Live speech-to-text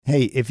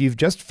Hey, if you've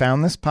just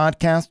found this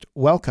podcast,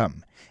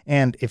 welcome.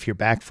 And if you're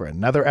back for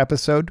another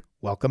episode,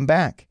 welcome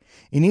back.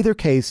 In either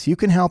case, you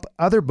can help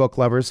other book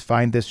lovers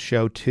find this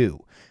show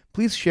too.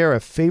 Please share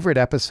a favorite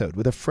episode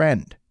with a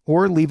friend,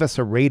 or leave us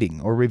a rating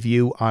or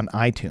review on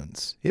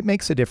iTunes. It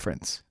makes a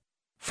difference.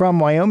 From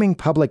Wyoming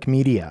Public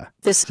Media.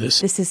 This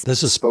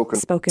is spoken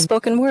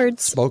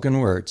words. Spoken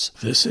words.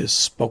 This is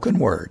Spoken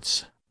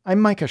Words. I'm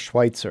Micah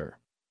Schweitzer.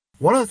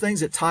 One of the things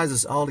that ties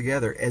us all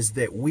together is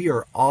that we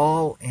are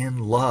all in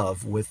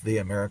love with the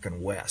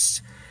American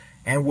West.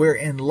 And we're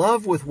in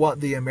love with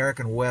what the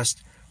American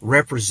West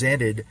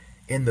represented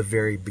in the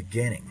very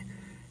beginning.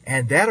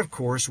 And that, of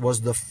course,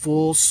 was the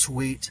full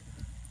suite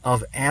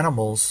of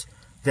animals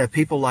that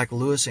people like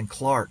Lewis and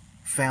Clark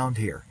found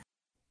here.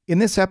 In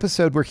this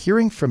episode, we're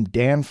hearing from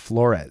Dan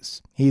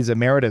Flores. He's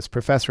Emeritus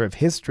Professor of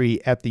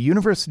History at the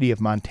University of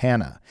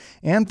Montana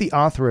and the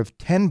author of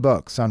 10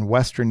 books on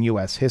Western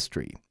U.S.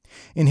 history.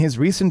 In his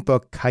recent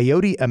book,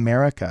 Coyote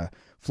America,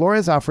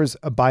 Flores offers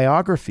a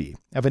biography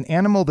of an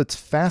animal that's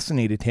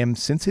fascinated him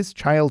since his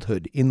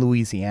childhood in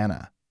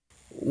Louisiana.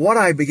 What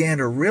I began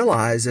to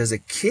realize as a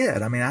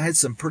kid, I had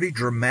some pretty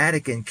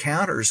dramatic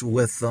encounters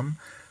with them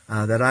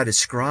that I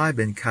describe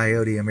in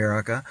Coyote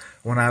America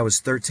when I was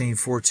 13,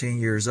 14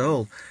 years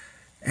old.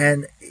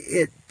 And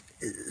it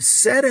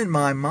set in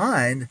my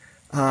mind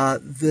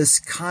this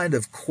kind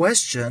of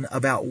question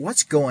about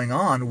what's going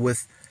on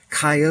with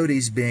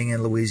coyotes being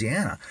in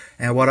Louisiana.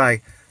 And what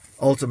I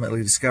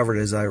ultimately discovered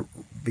as I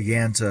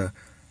began to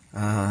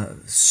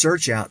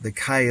search out the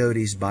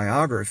coyote's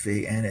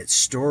biography and its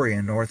story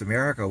in North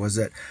America was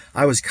that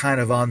I was kind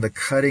of on the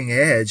cutting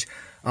edge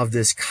of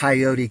this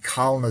coyote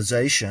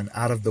colonization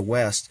out of the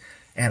West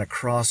and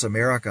across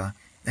America.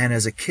 And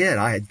as a kid,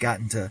 I had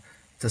gotten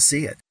to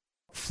see it.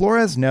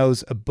 Flores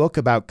knows a book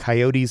about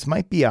coyotes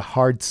might be a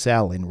hard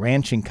sell in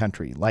ranching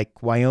country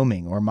like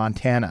Wyoming or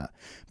Montana,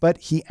 but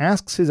he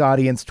asks his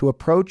audience to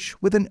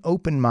approach with an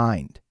open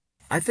mind.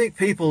 I think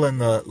people in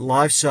the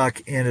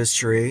livestock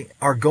industry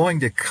are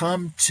going to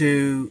come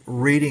to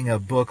reading a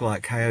book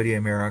like Coyote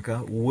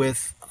America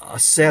with a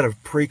set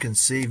of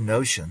preconceived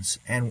notions.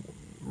 And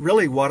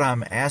really what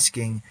I'm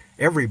asking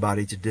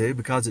everybody to do,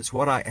 because it's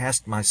what I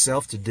asked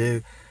myself to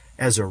do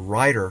as a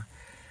writer,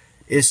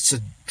 is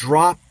to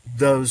drop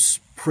those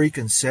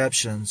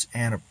preconceptions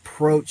and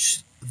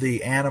approach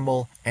the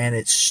animal and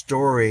its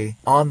story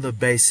on the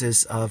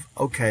basis of,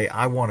 okay,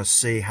 I want to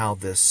see how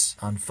this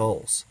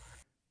unfolds.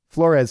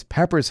 Flores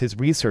peppers his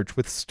research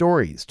with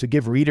stories to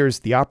give readers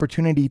the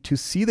opportunity to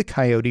see the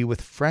coyote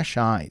with fresh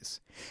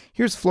eyes.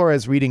 Here's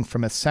Flores reading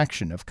from a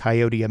section of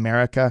Coyote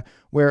America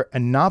where a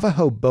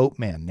Navajo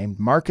boatman named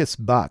Marcus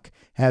Buck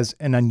has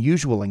an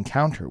unusual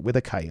encounter with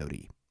a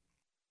coyote.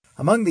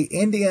 Among the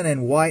Indian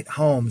and white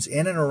homes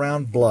in and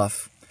around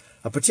Bluff,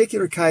 a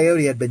particular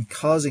coyote had been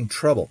causing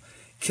trouble,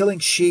 killing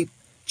sheep,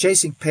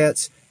 chasing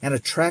pets, and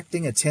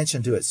attracting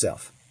attention to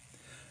itself.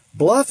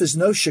 Bluff is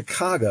no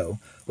Chicago,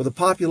 with a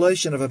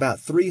population of about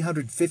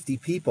 350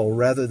 people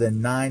rather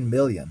than 9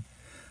 million.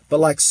 But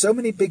like so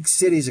many big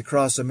cities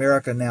across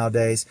America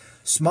nowadays,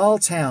 small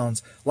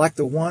towns, like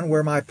the one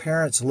where my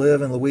parents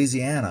live in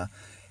Louisiana,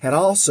 had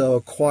also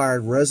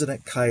acquired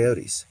resident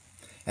coyotes.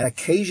 An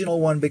occasional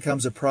one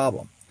becomes a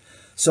problem.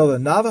 So the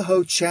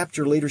Navajo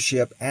chapter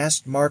leadership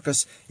asked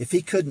Marcus if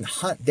he couldn't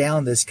hunt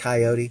down this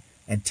coyote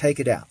and take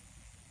it out.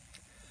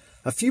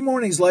 A few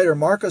mornings later,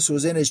 Marcus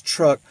was in his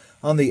truck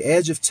on the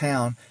edge of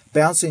town,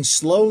 bouncing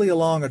slowly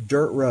along a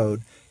dirt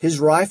road, his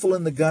rifle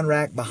in the gun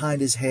rack behind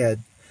his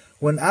head,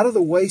 when out of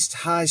the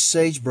waist-high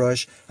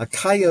sagebrush, a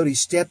coyote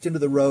stepped into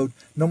the road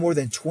no more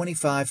than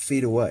 25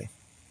 feet away.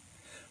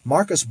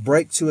 Marcus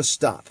braked to a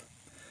stop.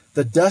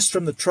 The dust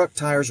from the truck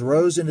tires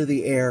rose into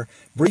the air,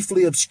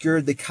 briefly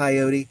obscured the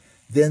coyote,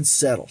 then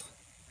settled.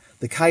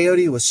 The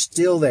coyote was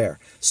still there,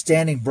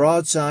 standing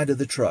broadside to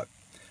the truck.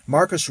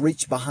 Marcus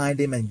reached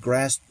behind him and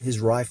grasped his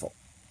rifle.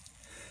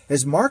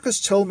 As Marcus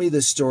told me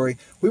this story,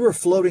 we were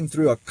floating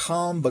through a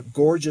calm but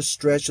gorgeous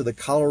stretch of the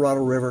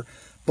Colorado River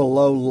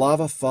below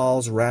Lava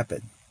Falls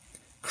Rapid.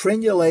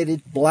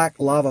 Crenulated black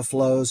lava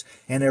flows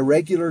and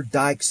irregular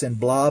dikes and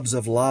blobs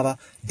of lava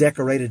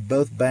decorated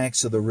both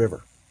banks of the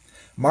river.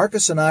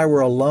 Marcus and I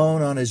were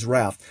alone on his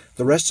raft,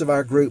 the rest of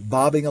our group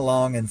bobbing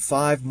along in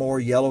 5 more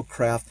yellow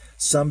craft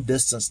some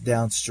distance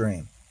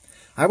downstream.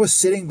 I was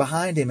sitting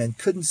behind him and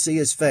couldn't see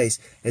his face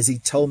as he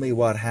told me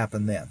what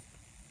happened then.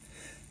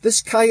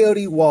 This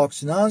coyote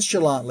walks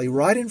nonchalantly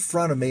right in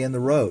front of me in the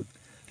road,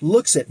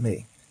 looks at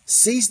me,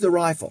 sees the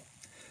rifle.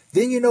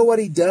 Then you know what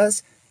he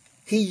does?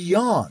 He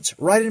yawns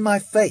right in my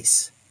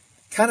face,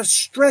 kind of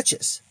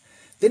stretches.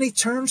 Then he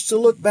turns to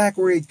look back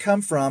where he'd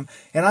come from,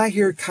 and I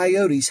hear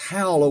coyotes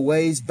howl a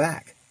ways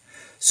back.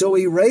 So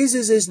he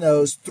raises his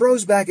nose,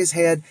 throws back his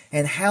head,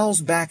 and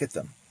howls back at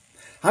them.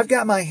 I've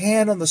got my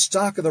hand on the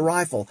stock of the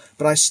rifle,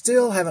 but I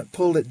still haven't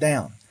pulled it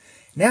down.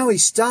 Now he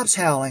stops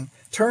howling,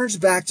 turns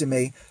back to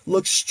me,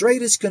 looks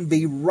straight as can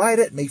be right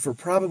at me for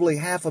probably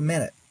half a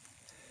minute.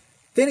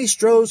 Then he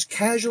strolls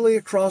casually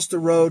across the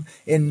road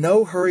in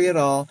no hurry at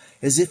all,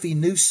 as if he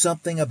knew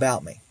something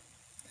about me.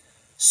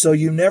 So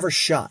you never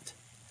shot.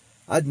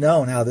 I'd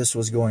known how this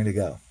was going to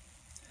go.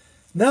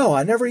 No,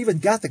 I never even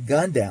got the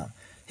gun down.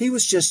 He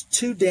was just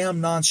too damn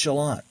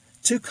nonchalant,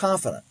 too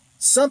confident,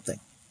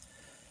 something.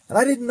 And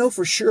I didn't know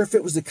for sure if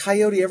it was the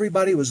coyote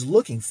everybody was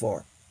looking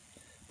for.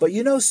 But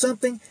you know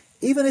something?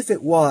 Even if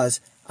it was,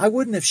 I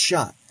wouldn't have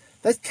shot.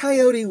 That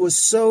coyote was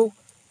so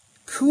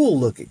cool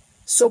looking,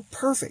 so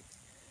perfect.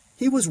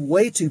 He was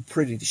way too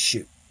pretty to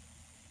shoot.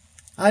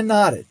 I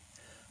nodded.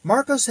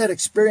 Marcos had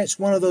experienced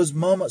one of those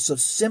moments of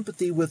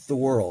sympathy with the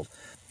world.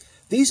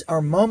 These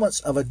are moments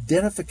of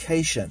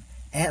identification,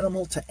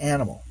 animal to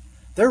animal.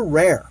 They're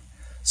rare.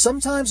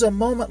 Sometimes a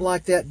moment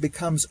like that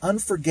becomes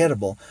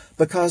unforgettable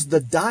because the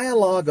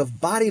dialogue of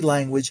body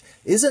language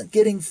isn't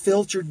getting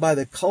filtered by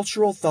the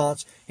cultural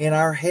thoughts in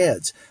our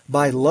heads,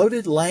 by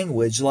loaded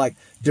language like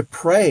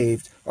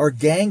depraved or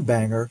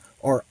gangbanger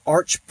or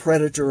arch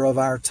predator of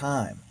our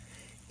time.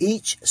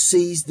 Each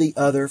sees the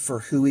other for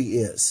who he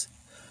is.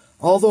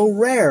 Although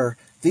rare,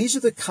 these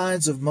are the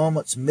kinds of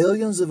moments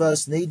millions of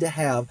us need to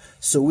have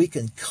so we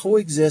can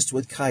coexist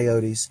with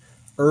coyotes,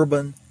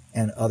 urban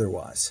and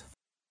otherwise.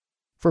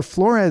 For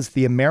Flores,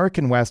 the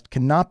American West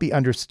cannot be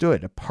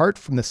understood apart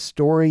from the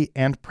story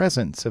and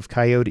presence of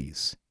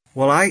coyotes.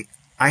 Well, I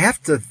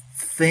have to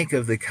think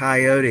of the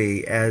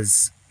coyote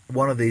as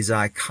one of these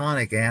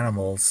iconic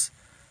animals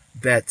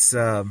that's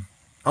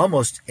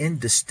almost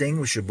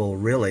indistinguishable,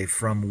 really,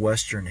 from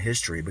Western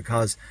history,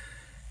 because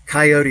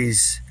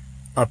coyotes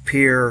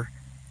appear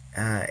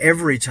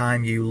every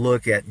time you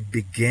look at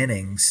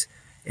beginnings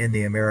in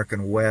the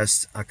American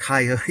West. A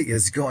coyote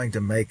is going to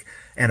make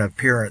an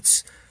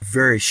appearance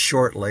very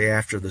shortly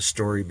after the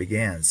story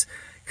begins.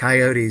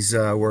 Coyotes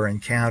were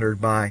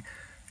encountered by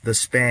the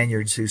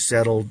Spaniards who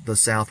settled the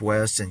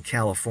Southwest and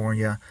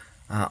California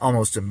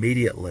almost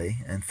immediately.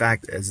 In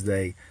fact, as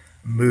they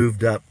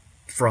moved up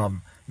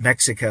from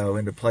Mexico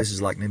into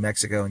places like New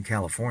Mexico and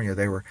California,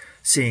 they were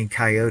seeing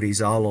coyotes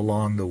all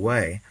along the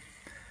way.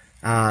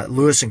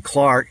 Lewis and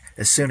Clark,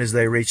 as soon as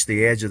they reached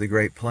the edge of the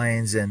Great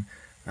Plains in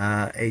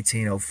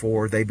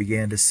 1804, they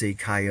began to see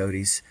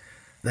coyotes.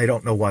 They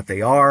don't know what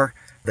they are.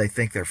 They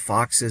think they're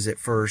foxes at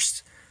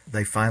first.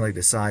 They finally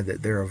decide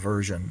that they're a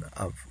version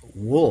of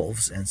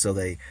wolves, and so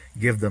they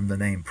give them the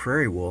name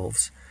prairie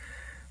wolves.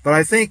 But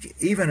I think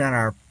even in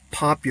our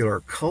popular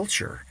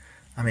culture,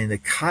 I mean, the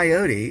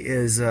coyote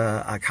is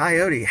a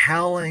coyote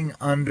howling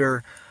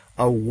under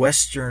a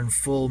western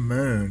full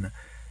moon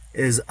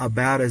is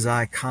about as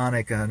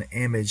iconic an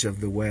image of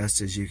the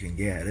West as you can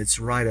get. It's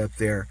right up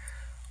there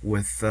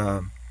with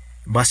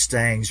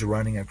Mustangs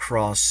running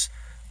across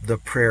the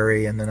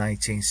prairie in the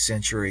 19th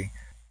century.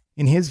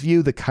 In his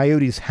view, the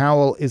coyote's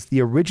howl is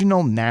the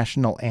original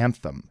national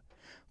anthem.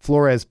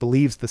 Flores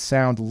believes the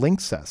sound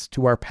links us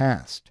to our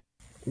past.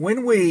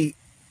 When we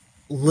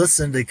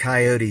listen to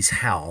coyotes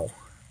howl,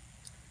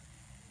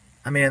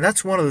 I mean, and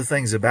that's one of the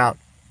things about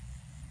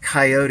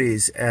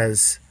coyotes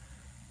as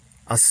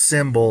a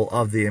symbol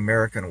of the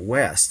American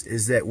West,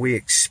 is that we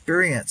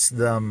experience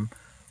them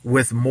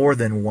with more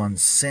than one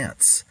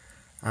sense.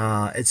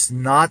 It's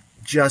not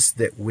just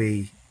that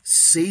we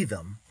see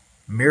them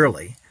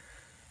merely,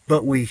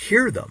 but we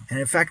hear them. And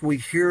in fact, we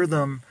hear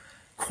them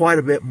quite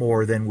a bit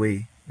more than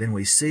we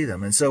see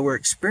them. And so we're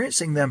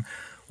experiencing them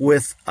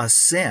with a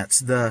sense.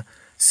 The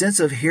sense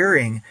of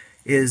hearing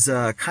is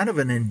kind of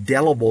an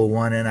indelible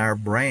one in our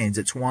brains.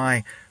 It's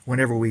why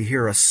whenever we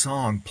hear a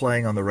song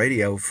playing on the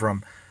radio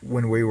from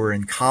when we were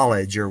in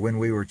college or when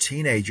we were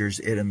teenagers,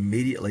 it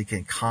immediately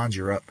can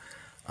conjure up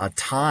a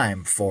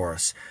time for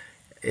us.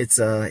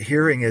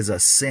 Hearing is a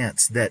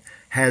sense that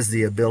has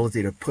the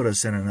ability to put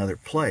us in another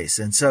place.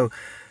 And so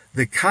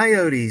the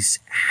coyote's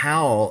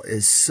howl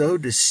is so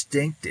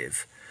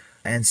distinctive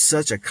and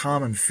such a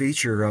common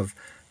feature of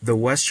the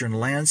Western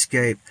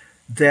landscape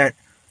that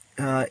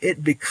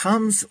it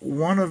becomes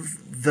one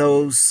of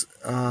those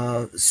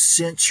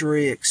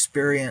sensory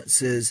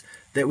experiences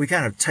that we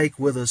kind of take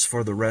with us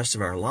for the rest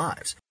of our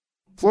lives.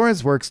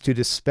 Flores works to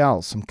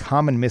dispel some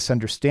common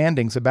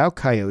misunderstandings about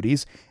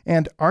coyotes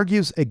and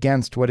argues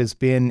against what has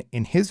been,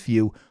 in his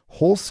view,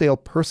 wholesale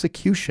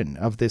persecution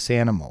of this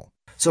animal.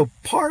 So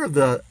part of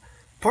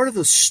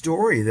the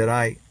story that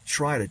I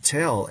try to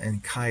tell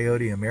in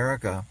Coyote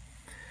America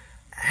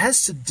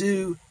has to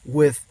do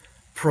with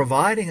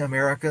providing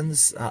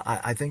Americans,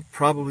 I think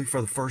probably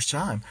for the first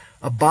time,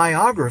 a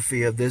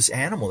biography of this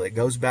animal that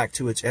goes back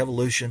to its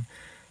evolution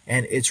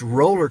and its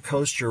roller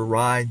coaster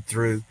ride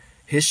through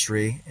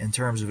history in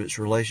terms of its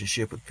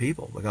relationship with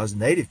people, because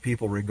Native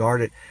people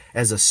regard it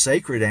as a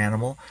sacred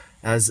animal,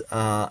 as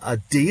a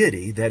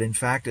deity that in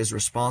fact is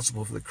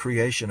responsible for the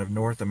creation of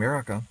North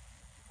America.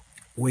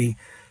 We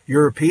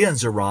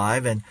Europeans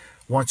arrive, and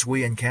once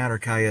we encounter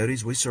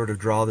coyotes, we sort of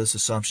draw this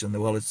assumption that,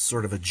 well, it's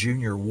sort of a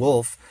junior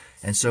wolf,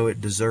 and so it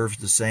deserves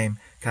the same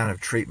kind of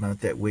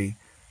treatment that we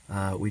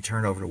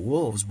turn over to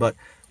wolves. But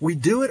we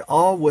do it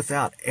all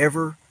without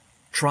ever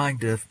trying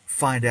to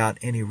find out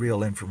any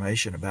real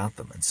information about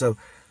them. And so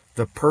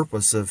the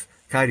purpose of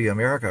Coyote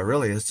America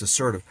really is to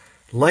sort of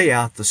lay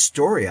out the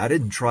story. I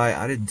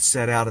didn't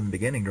set out in the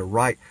beginning to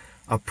write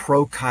a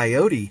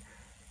pro-coyote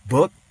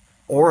book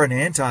or an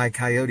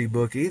anti-coyote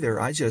book either.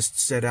 I just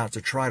set out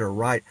to try to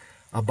write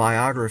a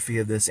biography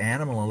of this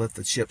animal and let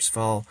the chips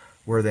fall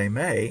where they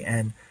may.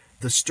 And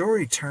the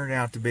story turned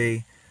out to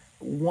be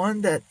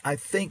one that I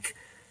think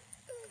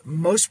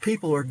most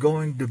people are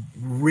going to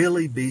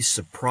really be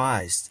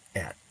surprised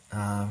at,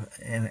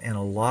 and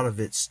a lot of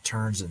its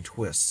turns and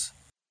twists.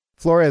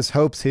 Flores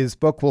hopes his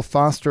book will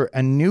foster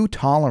a new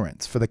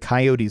tolerance for the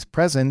coyote's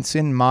presence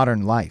in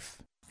modern life.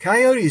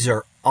 Coyotes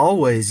are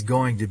always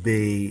going to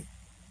be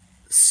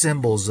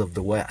symbols of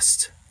the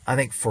West, I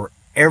think, for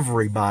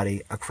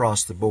everybody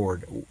across the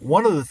board.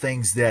 One of the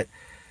things that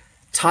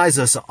ties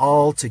us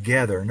all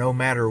together, no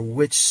matter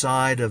which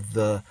side of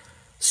the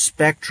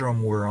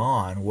spectrum we're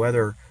on,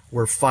 whether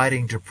we're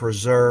fighting to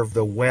preserve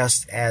the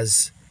West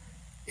as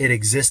it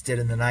existed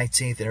in the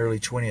 19th and early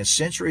 20th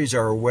centuries,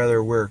 or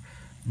whether we're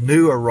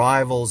new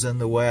arrivals in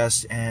the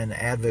West and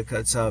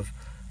advocates of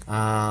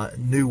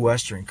new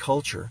Western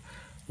culture.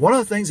 One of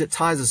the things that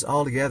ties us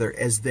all together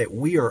is that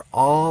we are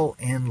all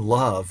in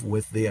love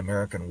with the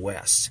American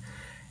West.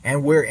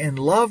 And we're in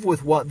love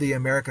with what the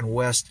American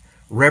West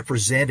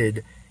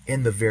represented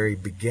in the very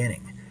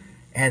beginning.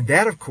 And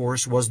that, of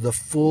course, was the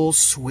full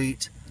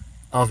suite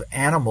of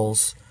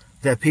animals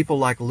that people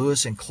like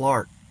Lewis and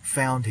Clark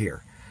found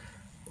here.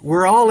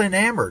 We're all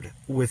enamored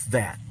with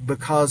that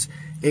because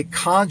it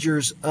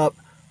conjures up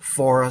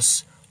for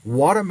us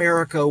what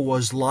America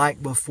was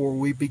like before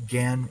we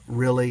began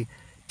really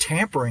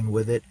tampering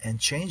with it and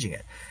changing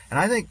it. And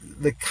I think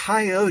the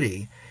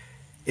coyote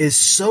is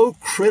so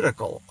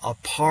critical a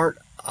part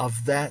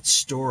of that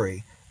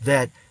story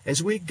that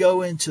as we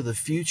go into the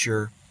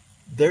future,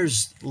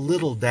 there's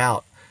little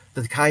doubt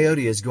that the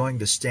coyote is going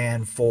to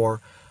stand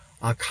for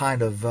a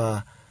kind of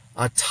a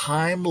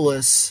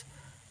timeless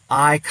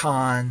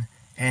icon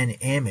and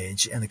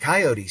image. And the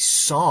coyote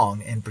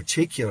song in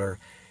particular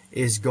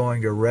is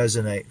going to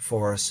resonate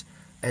for us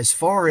as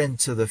far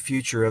into the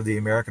future of the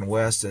American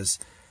West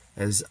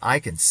as I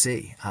can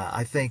see.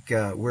 I think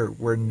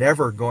we're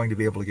never going to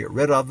be able to get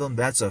rid of them.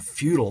 That's a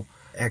futile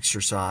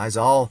exercise.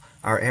 All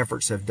our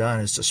efforts have done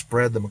is to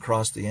spread them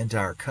across the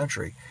entire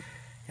country.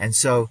 And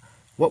so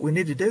what we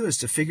need to do is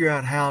to figure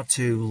out how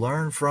to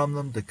learn from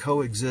them, to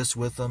coexist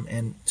with them,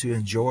 and to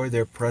enjoy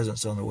their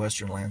presence on the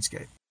Western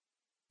landscape.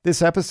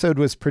 This episode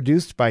was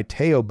produced by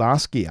Teo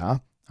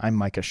Basquiat. I'm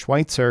Micah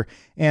Schweitzer.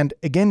 And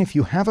again, if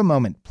you have a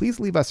moment, please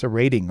leave us a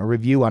rating or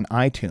review on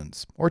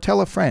iTunes, or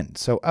tell a friend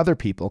so other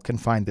people can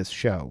find this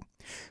show.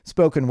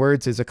 Spoken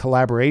Words is a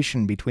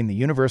collaboration between the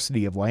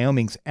University of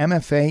Wyoming's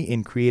MFA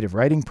in Creative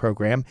Writing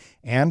program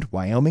and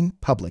Wyoming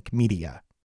Public Media.